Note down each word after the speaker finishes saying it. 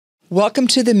Welcome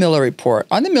to the Miller Report.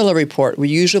 On the Miller Report, we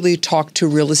usually talk to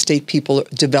real estate people,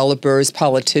 developers,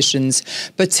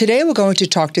 politicians, but today we're going to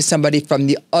talk to somebody from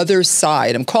the other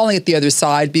side. I'm calling it the other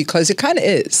side because it kind of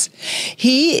is.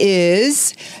 He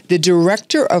is the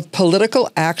Director of Political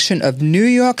Action of New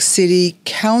York City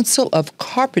Council of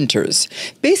Carpenters.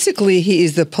 Basically, he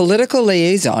is the political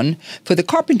liaison for the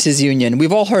Carpenters Union.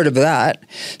 We've all heard of that.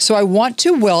 So I want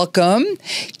to welcome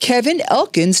Kevin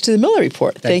Elkins to the Miller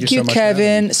Report. Thank you so much,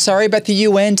 Kevin. Sorry about the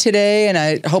UN today, and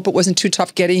I hope it wasn't too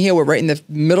tough getting here. We're right in the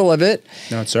middle of it.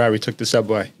 No, it's all right. We took the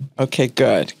subway. Okay,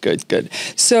 good.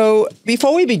 So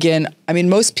before we begin, I mean,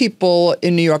 most people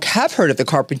in New York have heard of the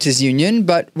Carpenters Union,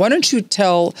 but why don't you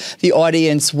tell the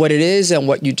audience what it is and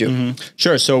what you do? Mm-hmm.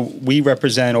 Sure. So we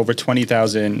represent over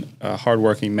 20,000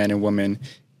 hardworking men and women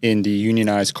in the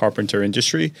unionized carpenter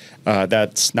industry.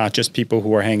 That's not just people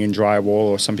who are hanging drywall,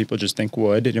 or some people just think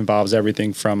wood. It involves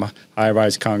everything from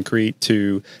high-rise concrete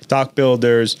to dock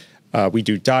builders. We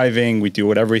do diving. We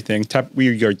do everything.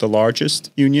 We are the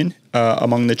largest union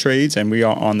among the trades, and we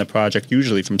are on the project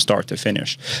usually from start to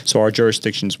finish. So our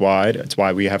jurisdiction's wide. That's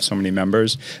why we have so many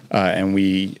members, and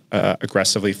we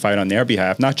aggressively fight on their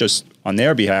behalf, not just on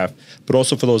their behalf, but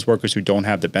also for those workers who don't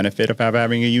have the benefit of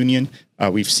having a union.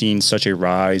 We've seen such a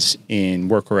rise in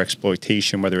worker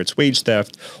exploitation, whether it's wage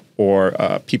theft or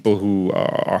people who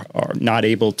are not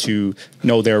able to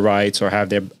know their rights or have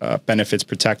their benefits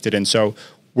protected. And so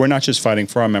we're not just fighting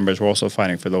for our members, we're also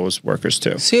fighting for those workers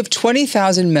too. So you have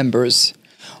 20,000 members.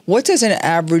 What does an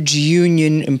average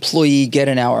union employee get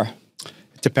an hour?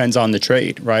 It depends on the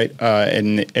trade, right?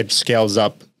 And it scales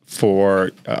up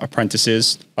for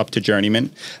apprentices up to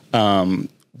journeymen. And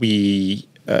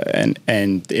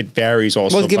it varies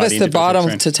also. Well, give us the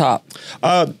bottom to top.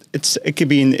 It could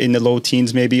be in the low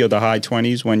teens maybe, or the high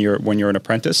 20s when you're an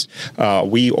apprentice.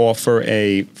 We offer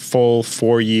a full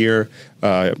 4-year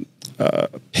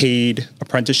paid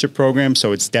apprenticeship program,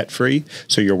 so it's debt-free.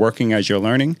 So you're working as you're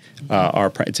learning.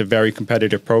 It's a very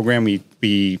competitive program.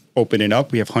 We open it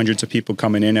up. We have hundreds of people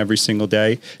coming in every single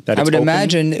day. I would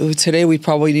imagine today we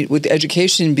probably need, with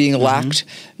education being lacked,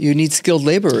 you need skilled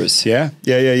laborers. Yeah.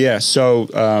 So,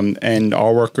 and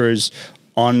our workers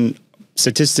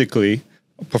statistically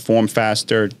perform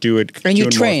faster, do it more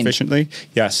efficiently.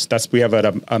 Yes, we have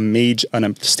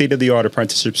a state-of-the-art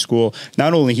apprenticeship school,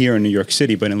 not only here in New York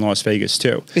City, but in Las Vegas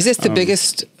too. Is this the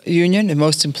biggest union and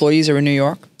most employees are in New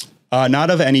York? Not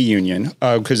of any union,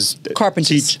 because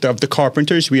of the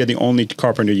carpenters, we are the only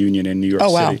carpenter union in New York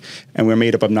City, and we're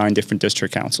made up of 9 different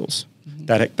district councils.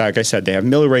 That, like I said, they have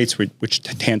mill rates which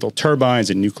handle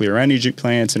turbines and nuclear energy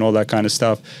plants and all that kind of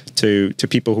stuff to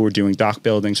people who are doing dock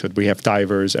building. So we have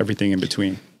divers, everything in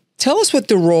between. Tell us what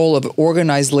the role of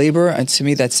organized labor, and to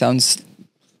me that sounds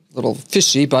a little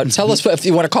fishy, but tell us what, if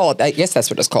you want to call it. I guess that's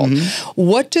what it's called.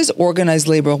 What does organized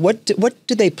labor? What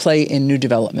do they play in new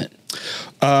development?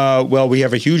 Well, we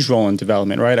have a huge role in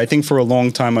development, right? I think for a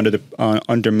long time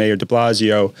under Mayor de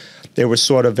Blasio, there was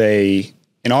sort of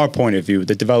in our point of view,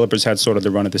 the developers had sort of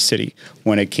the run of the city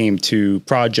when it came to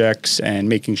projects and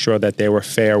making sure that there were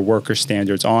fair worker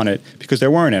standards on it, because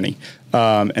there weren't any.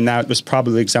 And that was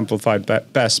probably exemplified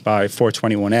best by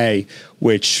 421A,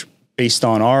 which, based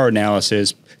on our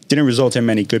analysis, didn't result in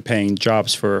many good-paying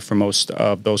jobs for most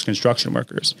of those construction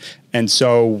workers. And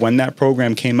so when that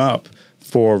program came up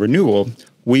for renewal,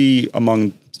 we,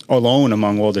 among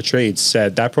all the trades,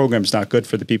 said that program is not good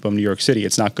for the people of New York City.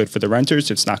 It's not good for the renters.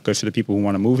 It's not good for the people who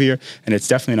want to move here. And it's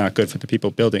definitely not good for the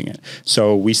people building it.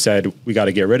 So we said, we got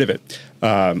to get rid of it.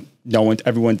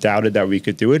 Everyone doubted that we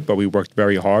could do it, but we worked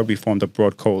very hard. We formed a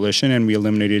broad coalition and we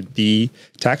eliminated the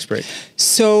tax break.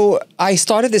 So I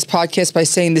started this podcast by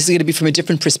saying this is going to be from a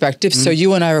different perspective. So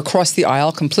you and I are across the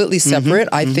aisle, completely separate.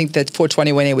 I think that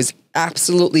 421A was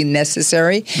absolutely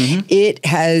necessary. It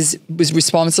was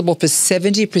responsible for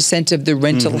 70% of the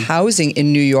rental housing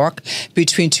in New York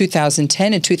between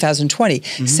 2010 and 2020,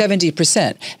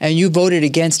 70%. And you voted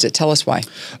against it. Tell us why.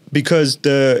 Because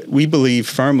we believe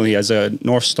firmly as a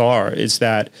North Star is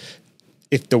that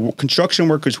if the construction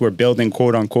workers who are building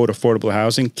quote unquote affordable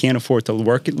housing can't afford to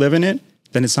live in it,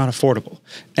 then it's not affordable.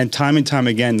 And time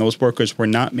again, those workers were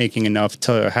not making enough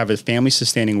to have a family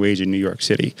sustaining wage in New York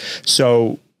City.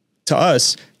 So to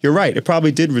us, you're right. It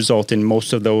probably did result in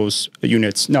most of those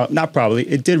units. No, not probably.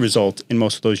 It did result in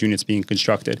most of those units being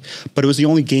constructed. But it was the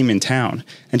only game in town.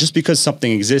 And just because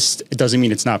something exists, it doesn't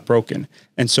mean it's not broken.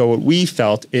 And so what we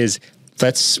felt is,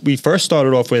 we first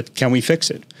started off with, can we fix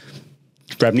it?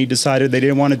 Brebney decided they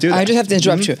didn't want to do that. I just have to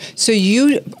interrupt you. So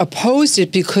you opposed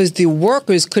it because the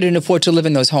workers couldn't afford to live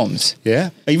in those homes. Yeah,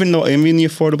 even the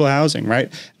affordable housing,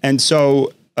 right? And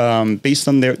so based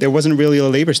on there wasn't really a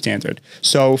labor standard.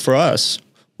 So for us,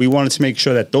 we wanted to make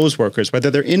sure that those workers, whether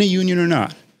they're in a union or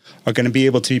not, are going to be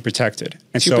able to be protected.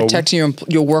 And so you're protecting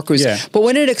your workers. Yeah. But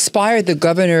when it expired, the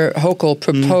Governor Hochul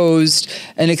proposed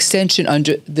an extension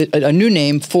under a new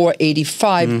name,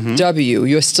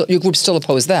 485W. Your group still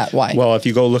opposed that. Why? Well, if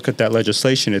you go look at that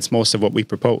legislation, it's most of what we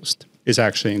proposed is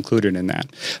actually included in that.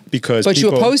 But you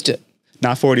opposed it.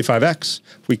 Not 485X.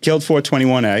 We killed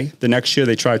 421A. The next year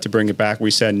they tried to bring it back. We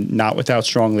said not without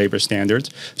strong labor standards,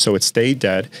 so it stayed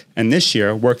dead. And this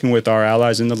year, working with our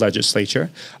allies in the legislature,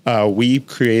 we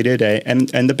created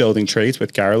and the building trades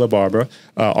with Gary LaBarbera,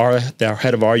 the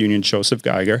head of our union, Joseph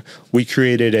Geiger. We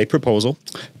created a proposal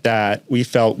that we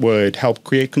felt would help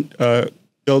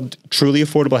build truly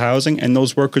affordable housing, and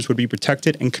those workers would be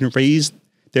protected and can raise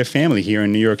their family here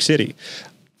in New York City.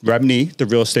 REBNY, the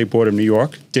Real Estate Board of New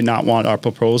York, did not want our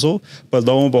proposal, but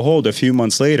lo and behold, a few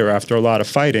months later, after a lot of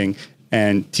fighting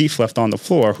and teeth left on the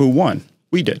floor, who won?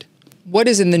 We did. What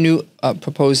is in the new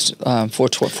proposed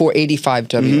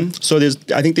 485W? So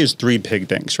I think there's three big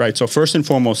things, right? So first and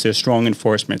foremost, there's strong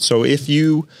enforcement. So if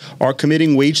you are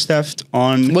committing wage theft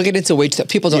on... We'll get into wage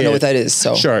theft. People don't know what that is.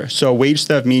 So Sure. So wage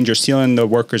theft means you're stealing the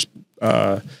workers'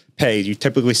 pay. You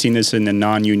typically see this in the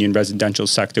non-union residential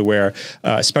sector where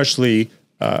especially...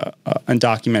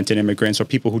 undocumented immigrants or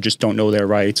people who just don't know their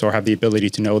rights or have the ability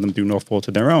to know them through no fault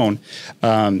of their own,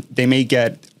 they may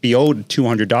be owed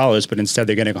 $200, but instead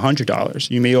they're getting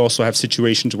 $100. You may also have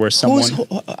situations where someone...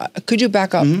 Could you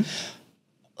back up?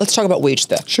 Let's talk about wage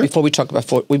theft before we talk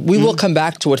about... We will come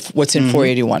back to what's in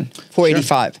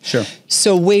 485. Sure.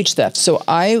 So wage theft. So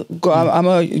I'm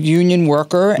a union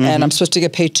worker and I'm supposed to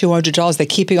get paid $200. They're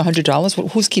keeping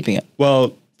 $100. Who's keeping it?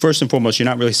 Well... First and foremost, you're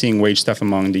not really seeing wage theft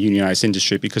among the unionized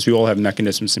industry because we all have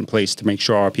mechanisms in place to make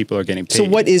sure our people are getting paid. So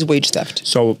what is wage theft?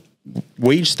 So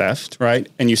wage theft, right?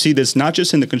 And you see this not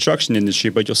just in the construction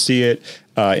industry, but you'll see it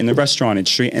in the restaurant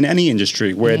industry and any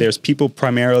industry where there's people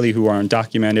primarily who are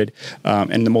undocumented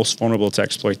and the most vulnerable to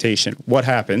exploitation. What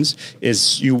happens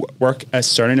is you work a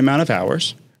certain amount of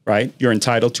hours, right? You're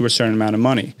entitled to a certain amount of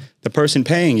money. The person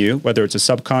paying you, whether it's a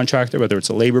subcontractor, whether it's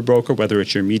a labor broker, whether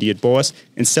it's your immediate boss,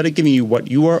 instead of giving you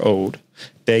what you are owed,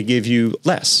 they give you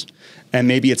less. And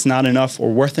maybe it's not enough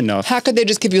or worth enough. How could they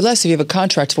just give you less if you have a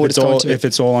contract for what it's going to be? If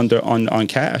it's all on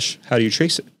cash, how do you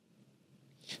trace it?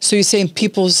 So you're saying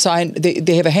people sign,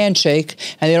 they have a handshake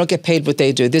and they don't get paid what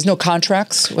they do. There's no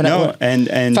contracts? And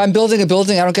if I'm building a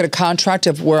building, I don't get a contract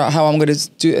of how I'm going to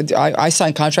do. I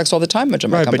sign contracts all the time.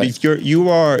 Right, but if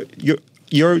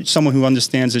you're someone who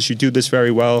understands this, you do this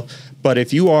very well. But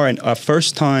if you are a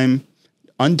first-time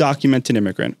undocumented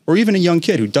immigrant or even a young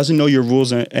kid who doesn't know your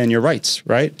rules and your rights,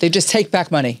 right? They just take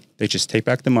back money. They just take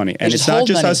back the money. And it's not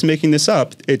just us making this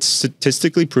up. It's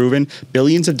statistically proven.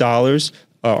 Billions of dollars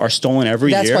are stolen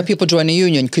every year. That's why people join a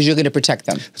union, because you're going to protect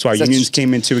them. That's why unions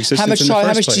came into existence in the first place.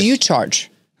 How much do you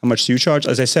charge? How much do you charge?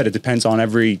 As I said, it depends on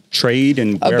every trade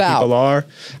and where people are.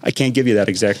 I can't give you that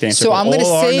exact answer. So I'm going to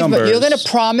say, but you're going to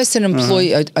promise an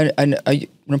employee, an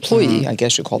employee, I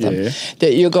guess you call them,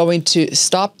 that you're going to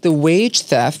stop the wage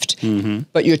theft,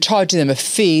 but you're charging them a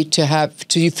fee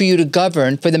for you to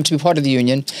govern, for them to be part of the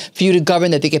union, for you to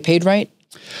govern that they get paid right?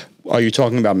 Are you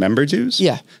talking about member dues?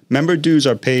 Yeah. Member dues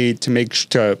are paid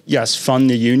to fund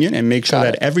the union and make sure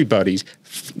that everybody's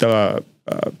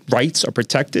rights are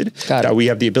protected, that we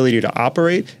have the ability to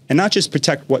operate and not just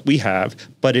protect what we have,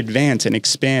 but advance and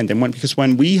expand. And because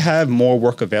when we have more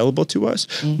work available to us,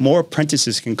 more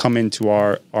apprentices can come into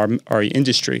our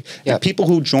industry. Yep. And people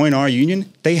who join our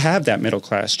union, they have that middle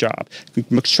class job.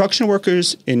 Construction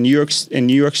workers in New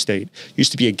York State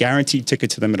used to be a guaranteed ticket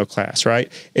to the middle class, right?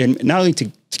 And not only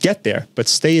to get there, but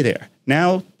stay there.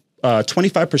 Now,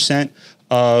 25%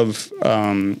 of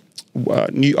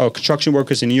construction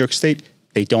workers in New York State,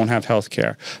 they don't have health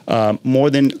care. More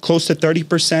than close to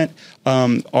 30%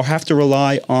 have to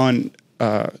rely on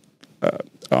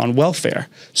welfare.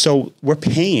 So we're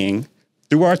paying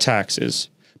through our taxes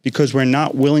because we're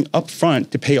not willing up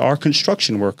front to pay our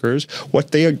construction workers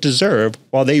what they deserve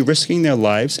while they're risking their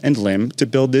lives and limb to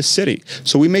build this city.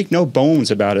 So we make no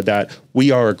bones about it that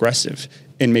we are aggressive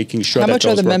in making sure that those workers... How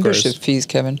much are the membership fees,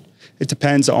 Kevin?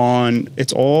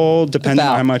 It all depends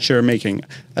on how much you're making.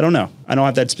 I don't know. I don't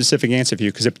have that specific answer for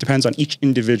you because it depends on each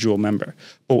individual member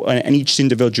and each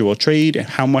individual trade and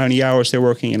how many hours they're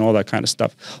working and all that kind of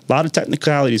stuff. A lot of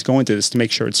technicalities go into this to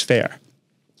make sure it's fair.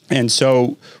 And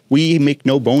so we make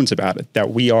no bones about it,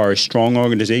 that we are a strong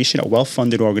organization, a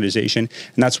well-funded organization,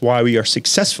 and that's why we are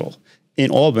successful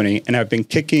in Albany and have been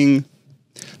kicking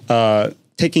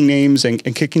taking names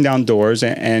and kicking down doors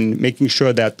and making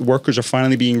sure that the workers are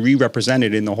finally being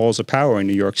re-represented in the halls of power in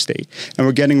New York State. And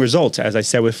we're getting results, as I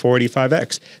said, with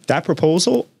 485X. That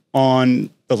proposal on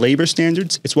the labor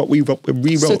standards, it's what we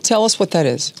rewrote. So tell us what that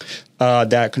is.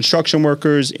 That construction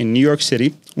workers in New York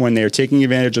City, when they're taking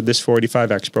advantage of this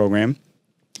 485X program,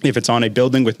 if it's on a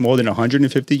building with more than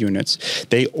 150 units,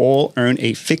 they all earn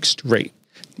a fixed rate,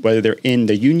 whether they're in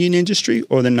the union industry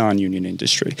or the non-union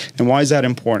industry. And why is that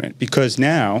important? Because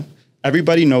now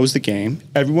everybody knows the game.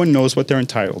 Everyone knows what they're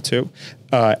entitled to.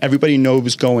 Everybody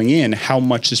knows going in how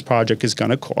much this project is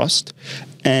going to cost.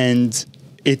 And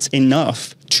it's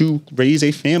enough to raise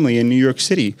a family in New York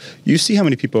City. You see how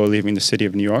many people are leaving the city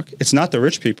of New York. It's not the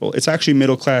rich people. It's actually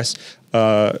middle class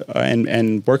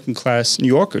and working class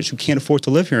New Yorkers who can't afford to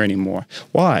live here anymore.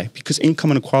 Why? Because income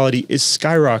inequality is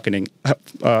skyrocketing,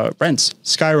 rents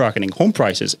skyrocketing, home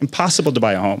prices, impossible to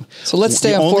buy a home. So let's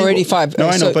stay on 485. No,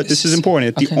 I know, but this is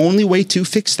important. Okay. The only way to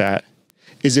fix that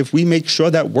is if we make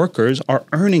sure that workers are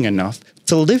earning enough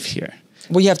to live here.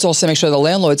 Well, you have to also make sure the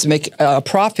landlords make a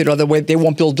profit, or they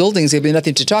won't build buildings. There'll be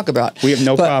nothing to talk about. We have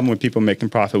no problem with people making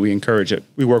profit. We encourage it.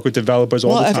 We work with developers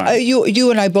all the time. You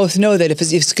and I both know that if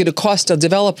it's going to cost a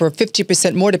developer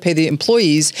 50% more to pay the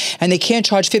employees, and they can't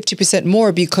charge 50%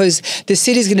 more because the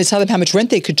city's going to tell them how much rent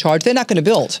they could charge, they're not going to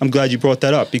build. I'm glad you brought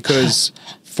that up, because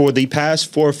for the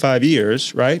past 4 or 5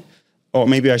 years, right? Or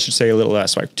maybe I should say a little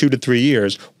less, like 2 to 3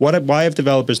 years, why have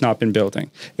developers not been building?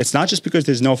 It's not just because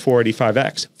there's no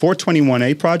 485X.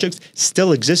 421A projects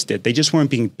still existed. They just weren't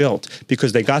being built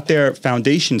because they got their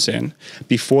foundations in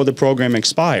before the program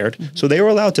expired. Mm-hmm. So they were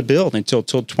allowed to build until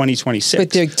 2026.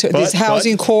 But there's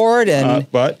housing court and...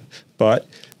 But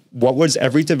what was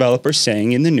every developer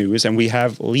saying in the news? And we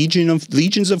have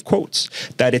legions of quotes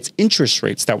that it's interest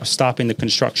rates that were stopping the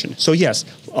construction. So yes,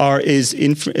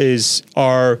 is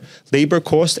our labor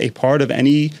cost a part of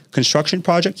any construction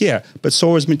project? Yeah, but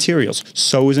so is materials.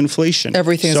 So is inflation.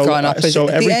 Everything's gone up. So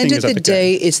at the end of the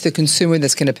day, it's the consumer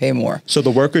that's going to pay more. So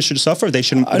the workers should suffer. They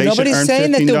shouldn't. Nobody's earn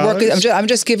saying $15. that the workers. I'm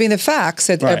just giving the facts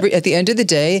that at the end of the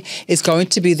day, it's going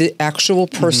to be the actual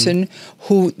person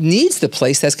who needs the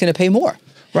place that's going to pay more.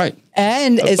 Right.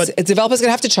 And a developer's going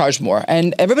to have to charge more,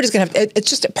 and everybody's going to have. It's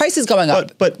just prices going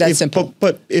up. But that's simple.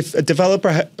 But if a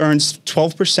developer earns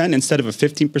 12% instead of a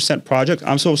 15% project,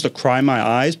 I'm supposed to cry my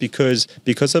eyes because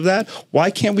of that.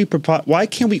 Why can't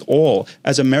we all,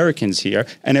 as Americans here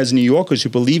and as New Yorkers who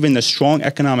believe in the strong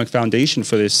economic foundation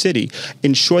for this city,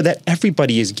 ensure that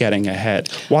everybody is getting ahead?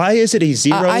 Why is it a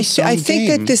zero-sum game? I think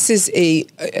that this is a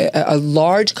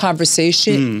large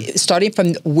conversation, starting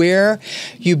from where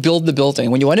you build the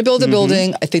building. When you want to build a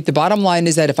building, I think the bottom line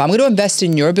is that if I'm going to invest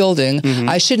in your building,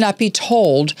 I should not be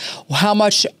told how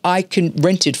much I can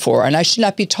rent it for. And I should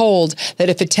not be told that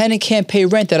if a tenant can't pay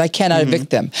rent, that I cannot evict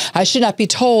them. I should not be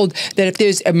told that if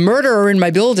there's a murderer in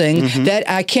my building, that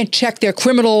I can't check their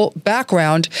criminal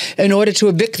background in order to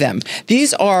evict them.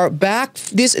 These are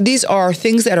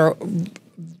things that are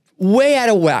way out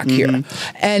of whack here.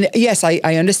 And yes,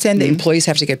 I understand that employees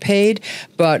have to get paid,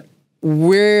 but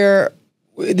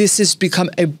this has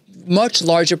become a much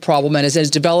larger problem. And as a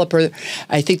developer,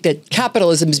 I think that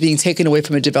capitalism is being taken away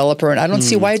from a developer. And I don't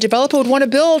see why a developer would want to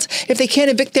build if they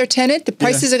can't evict their tenant. The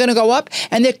prices are going to go up,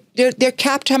 and they're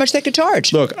capped how much they could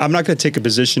charge. Look, I'm not going to take a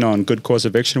position on good cause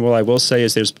eviction. What I will say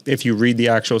is if you read the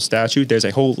actual statute, there's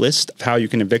a whole list of how you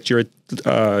can evict your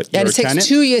and it takes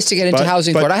 2 years to get into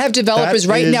housing court. I have developers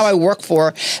now I work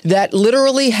for that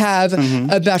literally have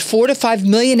about 4 to 5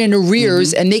 million in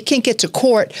arrears, and they can't get to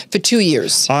court for 2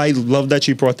 years. I love that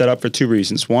you brought that up for 2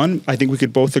 reasons. One, I think we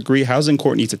could both agree housing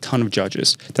court needs a ton of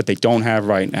judges that they don't have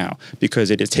right now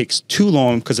because it takes too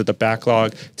long because of the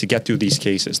backlog to get through these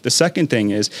cases. The second thing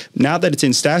is, now that it's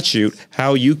in statute,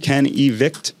 how you can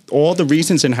evict, all the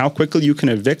reasons and how quickly you can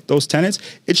evict those tenants,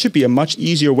 it should be a much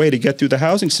easier way to get throh the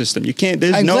housing system. You can't.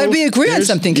 I'm glad we agree on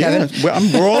something, Kevin. Yeah,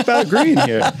 we're all about agreeing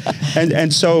here,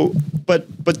 and so, but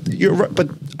you're right. But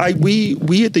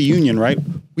we at the union, right?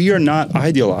 We are not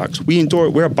ideologues.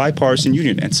 We're a bipartisan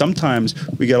union, and sometimes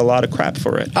we get a lot of crap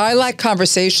for it. I like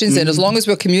conversations, and as long as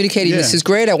we're communicating, this is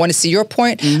great. I want to see your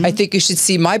point. I think you should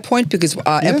see my point because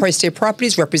Empire State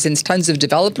Properties represents tons of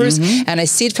developers, and I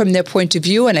see it from their point of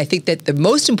view. And I think that the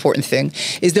most important thing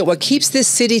is that what keeps this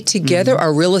city together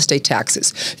are real estate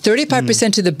taxes.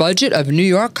 35% of the budget of New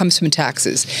York comes from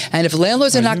taxes, and if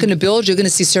landlords are not going to build, you're going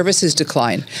to see services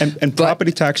decline. And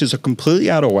property taxes are completely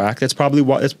out of whack. That's probably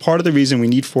that's part of the reason we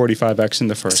need 45X in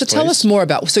the first place. So tell us more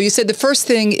about, so you said the first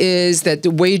thing is that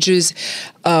the wages,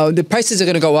 the prices are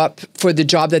going to go up for the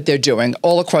job that they're doing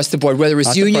all across the board, whether it's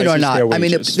Not union the prices, or not. their I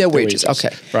mean, wages, their wages.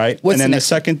 Okay. Right. What's and then the next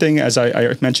second thing, as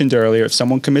I mentioned earlier, if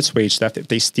someone commits wage theft, if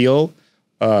they steal,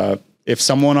 if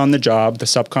someone on the job, the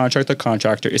subcontractor,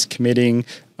 contractor is committing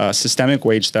systemic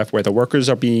wage theft where the workers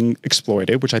are being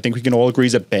exploited, which I think we can all agree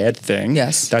is a bad thing,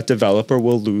 yes, that developer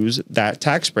will lose that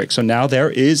tax break. So now there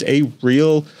is a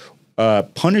real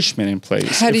punishment in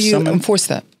place. How do you enforce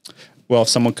that? Well, if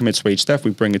someone commits wage theft,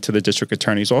 we bring it to the district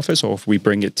attorney's office, or if we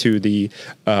bring it to the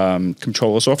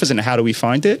comptroller's office. And how do we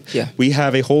find it? Yeah. We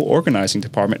have a whole organizing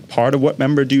department. Part of what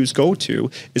member dues go to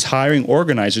is hiring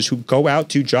organizers who go out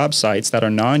to job sites that are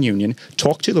non-union,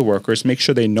 talk to the workers, make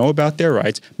sure they know about their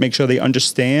rights, make sure they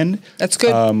understand. That's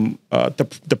good.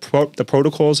 The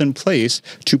protocols in place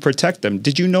to protect them.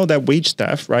 Did you know that wage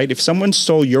theft, right? If someone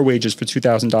stole your wages for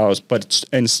 $2,000, but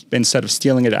instead of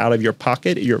stealing it out of your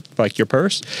pocket, your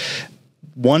purse,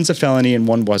 one's a felony and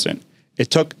one wasn't. It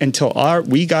took until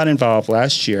we got involved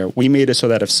last year. We made it so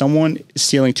that if someone is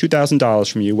stealing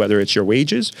 $2,000 from you, whether it's your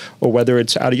wages or whether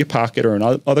it's out of your pocket or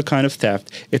another kind of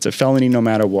theft, it's a felony no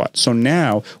matter what. So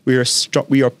now we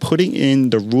are putting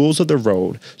in the rules of the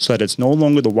road so that it's no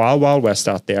longer the wild, wild west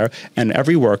out there, and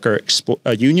every worker,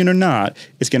 union or not,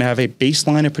 is going to have a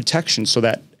baseline of protection so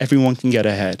that everyone can get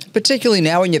ahead. Particularly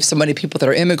now when you have so many people that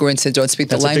are immigrants and don't speak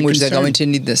the language, they're going to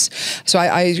need this. So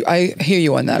I hear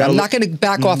you on that. I'm not going to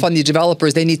back off on the developers.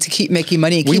 They need to keep making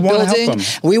money and keep building.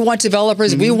 We want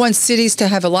developers. We want cities to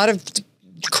have a lot of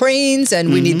cranes,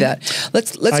 and we need that.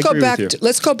 Let's go back.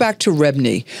 Let's go back to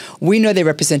Rebney. We know they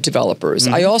represent developers.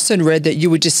 I also read that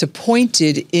you were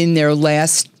disappointed in their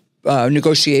last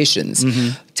negotiations.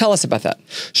 Tell us about that.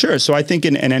 Sure. So I think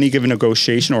in any given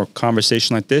negotiation or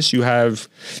conversation like this, you have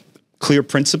clear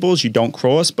principles you don't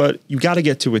cross, but you got to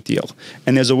get to a deal.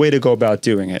 And there's a way to go about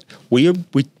doing it.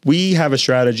 We have a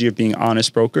strategy of being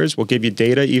honest brokers. We'll give you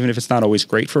data, even if it's not always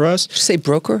great for us. Did you say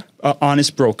broker?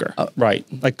 Honest broker, right.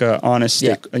 Like honest,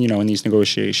 in these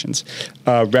negotiations.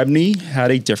 Rebney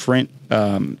had a different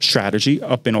strategy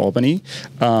up in Albany.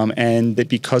 And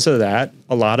because of that,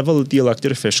 a lot of the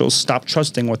elected officials stopped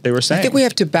trusting what they were saying. I think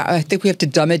we have to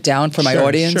dumb it down for my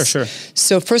audience. Sure.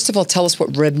 So first of all, tell us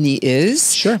what Rebney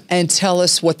is. Sure. And tell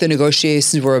us what the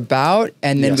negotiations were about,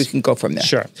 and then we can go from there.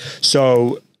 Sure.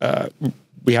 So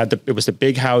it was the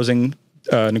big housing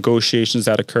negotiations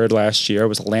that occurred last year. It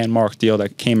was a landmark deal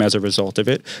that came as a result of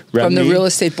it. Rebney, from the Real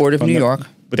Estate Board of New York.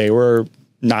 They were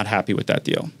not happy with that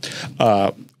deal.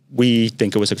 We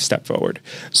think it was a step forward.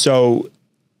 So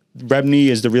Rebney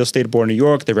is the Real Estate Board of New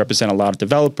York. They represent a lot of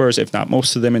developers, if not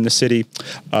most of them in the city.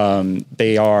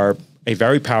 They are a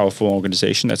very powerful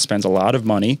organization that spends a lot of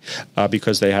money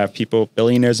because they have people,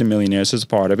 billionaires and millionaires as a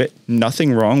part of it.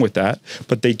 Nothing wrong with that,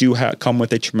 but they do come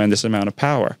with a tremendous amount of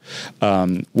power.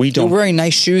 You're wearing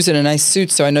nice shoes and a nice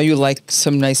suit, so I know you like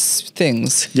some nice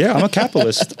things. Yeah, I'm a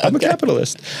capitalist. I'm a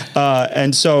capitalist.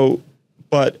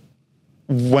 But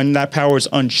when that power is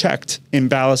unchecked,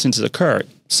 imbalances occur.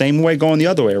 Same way going the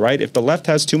other way, right? If the left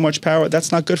has too much power,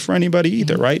 that's not good for anybody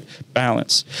either, right?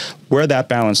 Balance. We're that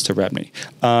balance to Rebney.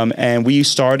 And we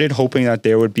started hoping that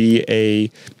there would be a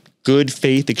good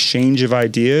faith exchange of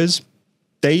ideas.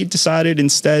 They decided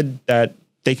instead that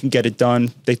they can get it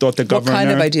done. They thought the governor... What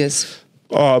kind of ideas?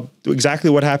 Exactly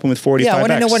what happened with 45X. Yeah, I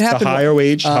want to know what happened. The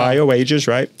higher wages,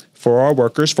 right? For our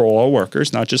workers, for all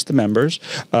workers, not just the members,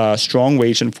 strong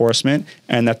wage enforcement,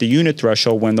 and that the unit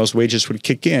threshold when those wages would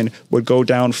kick in would go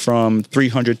down from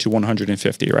 300 to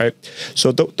 150, right?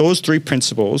 So those three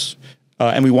principles,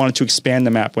 and we wanted to expand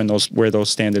the map where those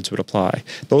standards would apply.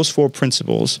 Those four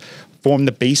principles formed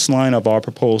the baseline of our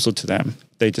proposal to them.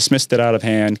 They dismissed it out of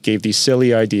hand, gave these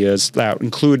silly ideas that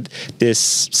include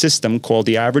this system called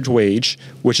the average wage,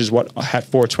 which is what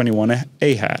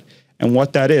 421A had. And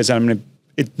what that is,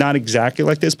 it's not exactly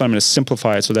like this, but I'm going to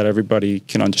simplify it so that everybody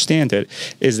can understand it,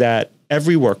 is that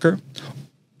every worker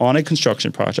on a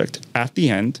construction project, at the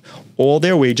end, all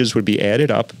their wages would be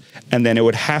added up, and then it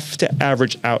would have to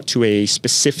average out to a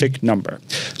specific number.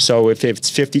 So if it's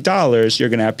 $50, you're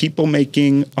going to have people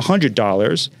making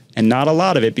 $100, and not a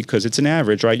lot of it because it's an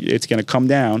average, right? It's going to come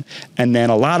down, and then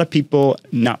a lot of people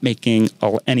not making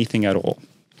anything at all.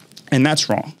 And that's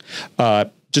wrong.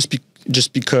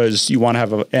 Just because you want to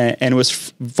have and it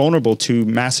was vulnerable to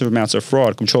massive amounts of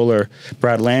fraud. Comptroller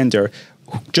Brad Lander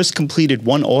just completed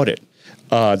one audit.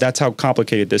 That's how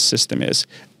complicated this system is.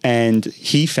 And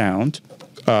he found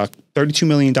 $32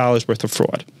 million worth of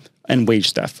fraud and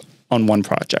wage theft on one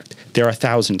project. There are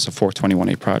thousands of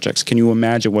 421A projects. Can you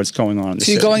imagine what's going on in the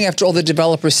city? So you're going after all the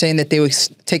developers saying that they were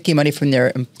taking money from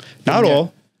their... Not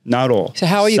all. Not all. So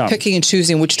how are you Some. picking and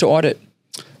choosing which to audit?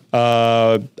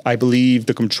 I believe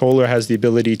the controller has the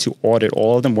ability to audit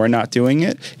all of them. We're not doing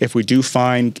it. If we do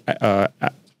find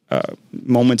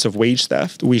moments of wage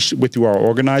theft, through our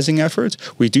organizing efforts,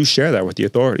 we do share that with the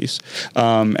authorities.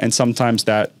 And sometimes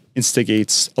that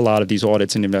instigates a lot of these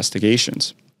audits and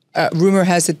investigations. Rumor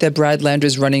has it that Brad Lander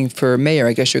is running for mayor.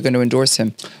 I guess you're going to endorse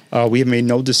him. We have made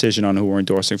no decision on who we're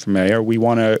endorsing for mayor. We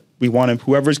want to,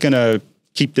 whoever's going to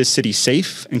keep this city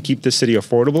safe and keep this city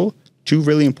affordable. Two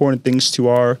really important things to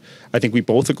I think we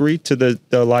both agree to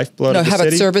the lifeblood of the city. How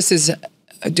about services?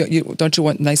 Don't you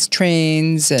want nice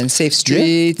trains and safe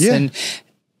streets? Yeah. And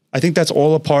I think that's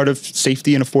all a part of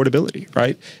safety and affordability,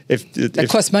 right? That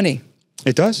costs money.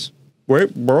 It does.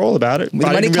 We're all about it.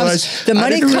 I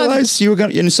didn't realize you were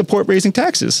going to support raising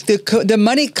taxes. The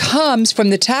money comes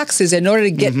from the taxes. In order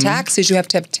to get taxes, you have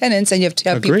to have tenants and you have to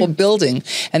have people building.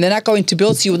 And they're not going to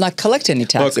build, so you will not collect any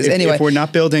taxes. Look, anyway, if we're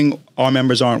not building, our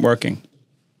members aren't working.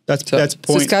 That's point.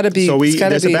 So it's got to be.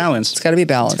 There's a balance. It's got to be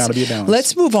balanced. It's got to be a balance.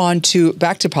 Let's move on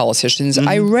back to politicians.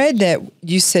 I read that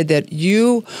you said that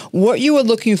what you were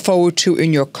looking forward to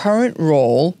in your current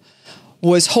role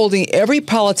was holding every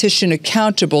politician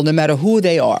accountable, no matter who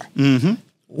they are.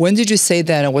 When did you say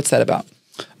that, and what's that about?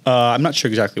 I'm not sure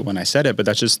exactly when I said it, but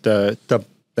that's just the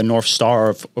North Star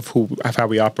of how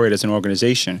we operate as an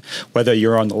organization. Whether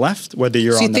you're on the left, whether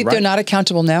you're on the right. So you think they're not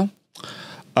accountable now?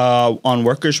 On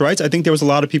workers' rights, I think there was a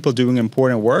lot of people doing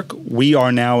important work. We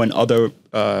are now another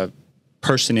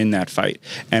person in that fight,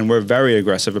 and we're very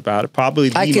aggressive about it. Probably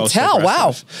the I could most tell.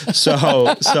 aggressive.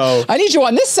 Wow. So I need you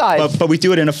on this side. But we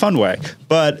do it in a fun way.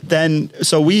 But then,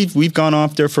 so we've gone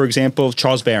after, for example,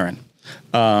 Charles Barron.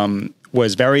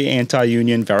 Was very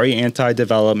anti-union, very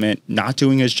anti-development, not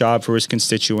doing his job for his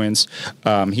constituents.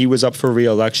 He was up for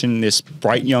re-election. This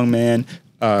bright young man,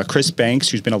 Chris Banks,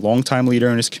 who's been a longtime leader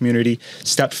in his community,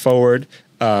 stepped forward.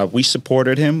 We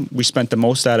supported him. We spent the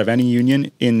most out of any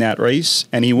union in that race,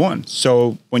 and he won.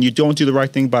 So when you don't do the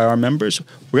right thing by our members,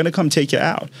 we're going to come take you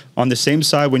out. On the same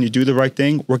side, when you do the right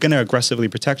thing, we're going to aggressively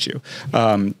protect you.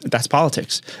 That's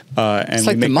politics. And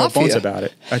we make no bones about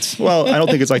it. I don't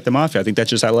think it's like the mafia. I think that's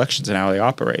just elections and how they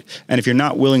operate. And if you're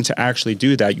not willing to actually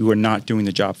do that, you are not doing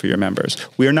the job for your members.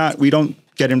 We don't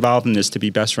get involved in this to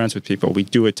be best friends with people. We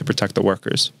do it to protect the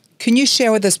workers. Can you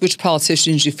share with us which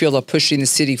politicians you feel are pushing the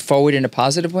city forward in a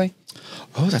positive way?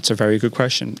 Oh, that's a very good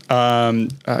question.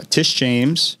 Tish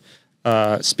James,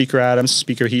 Speaker Adams,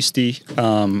 Speaker Heastie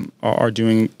are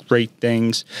doing great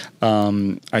things.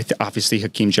 Obviously,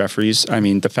 Hakeem Jeffries. I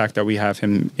mean, the fact that we have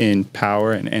him in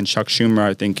power and Chuck Schumer,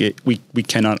 I think we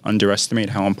cannot underestimate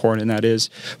how important that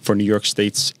is for New York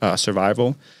State's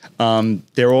survival.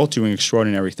 They're all doing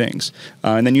extraordinary things.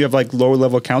 And then you have like lower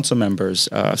level council members,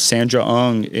 Sandra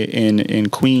Ung in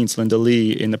Queens, Linda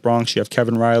Lee in the Bronx. You have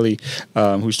Kevin Riley,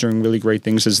 who's doing really great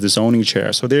things as the zoning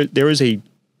chair. So there is a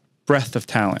breadth of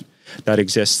talent that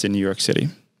exists in New York City.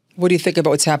 What do you think about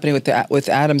what's happening with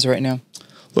Adams right now?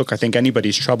 Look, I think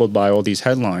anybody's troubled by all these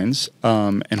headlines,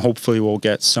 and hopefully we'll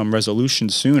get some resolution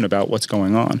soon about what's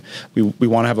going on. We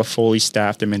want to have a fully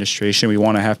staffed administration. We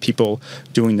want to have people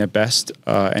doing their best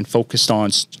and focused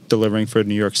on delivering for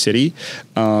New York City.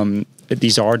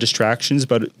 These are distractions,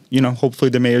 but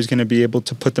hopefully the mayor is going to be able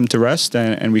to put them to rest,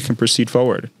 and we can proceed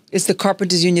forward. Is the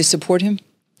Carpenters Union support him?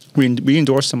 We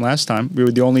endorsed him last time. We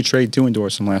were the only trade to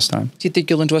endorse him last time. Do you think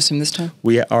you'll endorse him this time?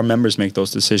 Our members make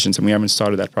those decisions, and we haven't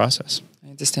started that process. I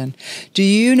understand. Do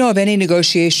you know of any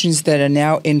negotiations that are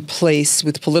now in place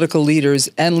with political leaders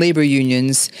and labor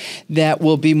unions that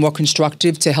will be more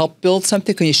constructive to help build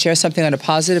something? Can you share something on a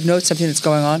positive note, something that's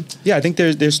going on? Yeah, I think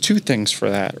there's two things for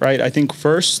that, right? I think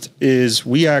first is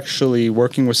we actually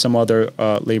working with some other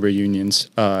labor unions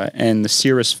and the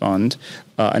Cirrus Fund.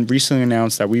 And recently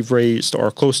announced that we've raised or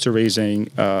are close to raising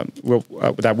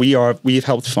that we've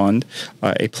helped fund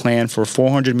a plan for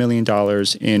 $400 million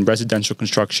in residential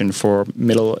construction for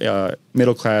middle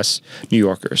class New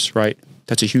Yorkers. Right,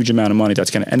 that's a huge amount of money.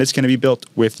 It's going to be built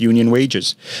with union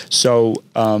wages. So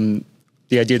the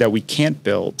idea that we can't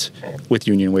build with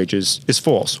union wages is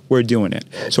false. We're doing it.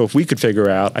 So if we could figure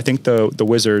out, I think the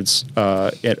wizards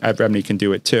at Remedy can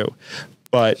do it too.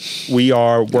 But we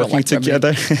are working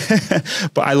together.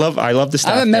 But I love the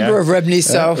staff. I'm a member of Rebney,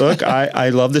 so look, I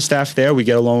love the staff there. We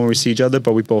get along when we see each other,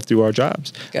 but we both do our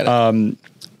jobs.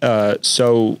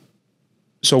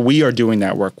 So we are doing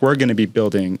that work. We're going to be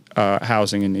building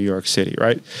housing in New York City,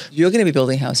 right? You're going to be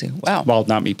building housing. Wow. Well,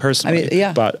 not me personally. I mean,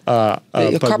 yeah. But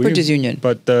the Carpenters Union.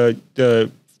 But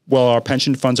our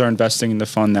pension funds are investing in the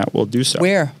fund that will do so.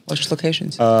 Where? Which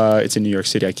locations? It's in New York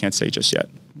City. I can't say just yet.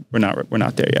 we're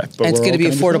not there yet. But and it's going to be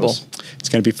affordable. It's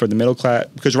going to be for the middle class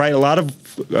because a lot of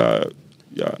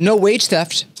no wage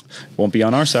theft. Won't be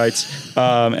on our sites,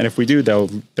 and if we do,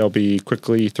 they'll be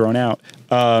quickly thrown out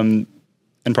and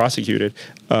prosecuted.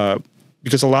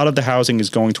 Because a lot of the housing is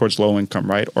going towards low income,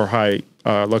 right, or high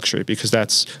luxury, because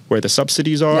that's where the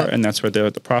subsidies are and that's where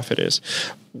the profit is.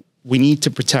 We need to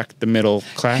protect the middle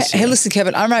class. Hey, listen,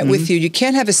 Kevin, I'm right with you. You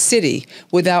can't have a city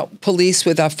without police,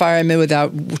 without firemen,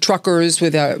 without truckers,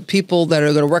 without people that are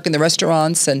going to work in the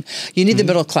restaurants, and you need the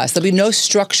middle class. There'll be no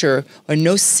structure or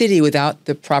no city without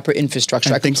the proper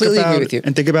infrastructure. I completely agree with you.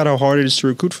 And think about how hard it is to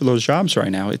recruit for those jobs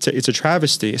right now. It's a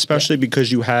travesty, especially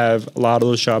because you have a lot of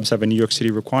those jobs have a New York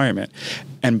City requirement.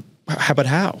 And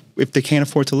how if they can't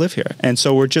afford to live here? And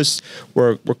so we're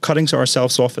cutting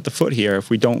ourselves off at the foot here if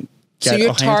we don't. So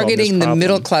you're targeting the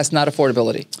middle class, not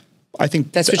affordability. I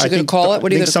think that's what you're going to call it.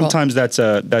 What are you going to call it? Sometimes that's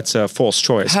a false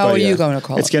choice. How are you going to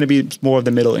call it? It's going to be more of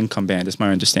the middle income band, is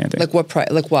my understanding. Like what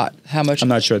price? Like what? How much? I'm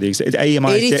not sure the exact.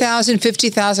 80,000,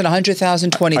 50,000,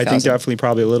 100,000, 20,000. I think definitely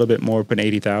probably a little bit more than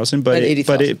 80,000, but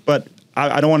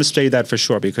I don't want to say that for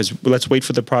sure because let's wait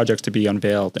for the projects to be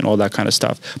unveiled and all that kind of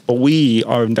stuff. But we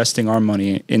are investing our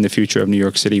money in the future of New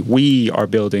York City. We are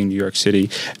building New York City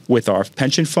with our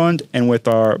pension fund and with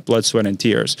our blood, sweat, and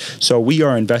tears. So we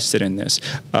are invested in this,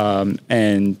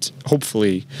 and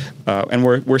hopefully, and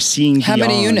we're seeing how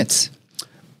many units.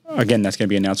 Again, that's going to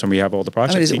be announced when we have all the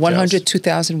projects. Is it 100,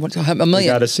 2,000, a million? We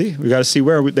got to see. We got to see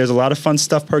where. There's a lot of fun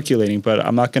stuff percolating, but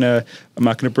I'm not gonna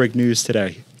break news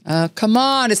today. Come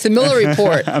on, it's the Miller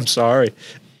Report. I'm sorry.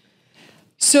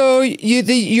 So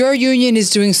your union is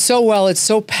doing so well. It's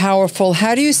so powerful.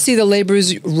 How do you see the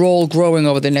labor's role growing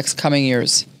over the next coming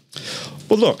years?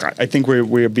 Well, look, I think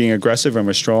we're being aggressive and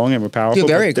we're strong and we're powerful. You're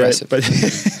very aggressive.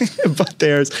 But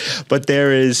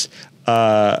there is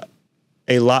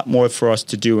a lot more for us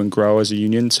to do and grow as a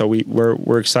union. So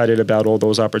we're excited about all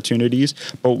those opportunities.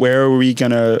 But where are we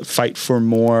going to fight for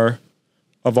more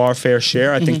of our fair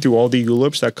share? I think through all the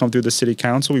ULIPs that come through the city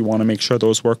council, we want to make sure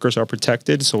those workers are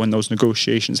protected. So when those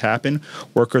negotiations happen,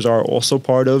 workers are also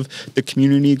part of the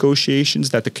community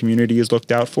negotiations that the community is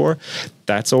looked out for.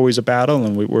 That's always a battle,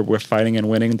 and we're fighting and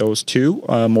winning those too,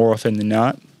 more often than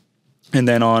not. And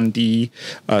then on the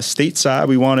state side,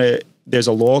 there's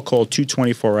a law called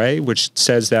 224A, which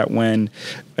says that when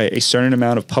a certain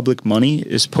amount of public money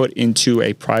is put into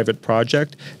a private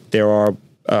project, there are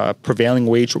prevailing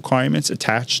wage requirements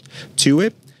attached to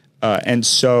it.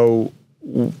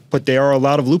 But there are a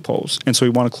lot of loopholes. And so we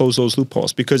want to close those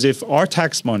loopholes because if our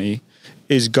tax money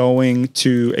is going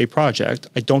to a project,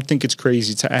 I don't think it's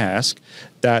crazy to ask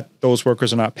that those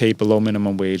workers are not paid below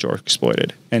minimum wage or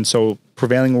exploited. And so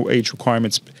prevailing wage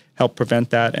requirements help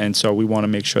prevent that. And so we want to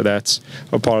make sure that's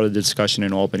a part of the discussion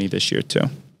in Albany this year too.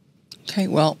 Okay,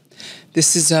 well,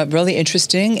 this is really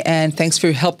interesting, and thanks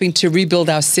for helping to rebuild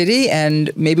our city, and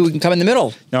maybe we can come in the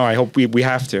middle. No, I hope we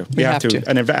have to. We have to.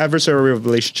 An adversarial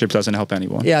relationship doesn't help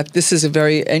anyone. Yeah, this is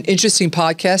an interesting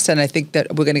podcast, and I think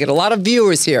that we're going to get a lot of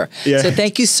viewers here. Yeah. So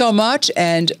thank you so much,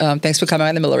 and thanks for coming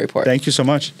on the Miller Report. Thank you so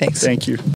much. Thanks. Thank you.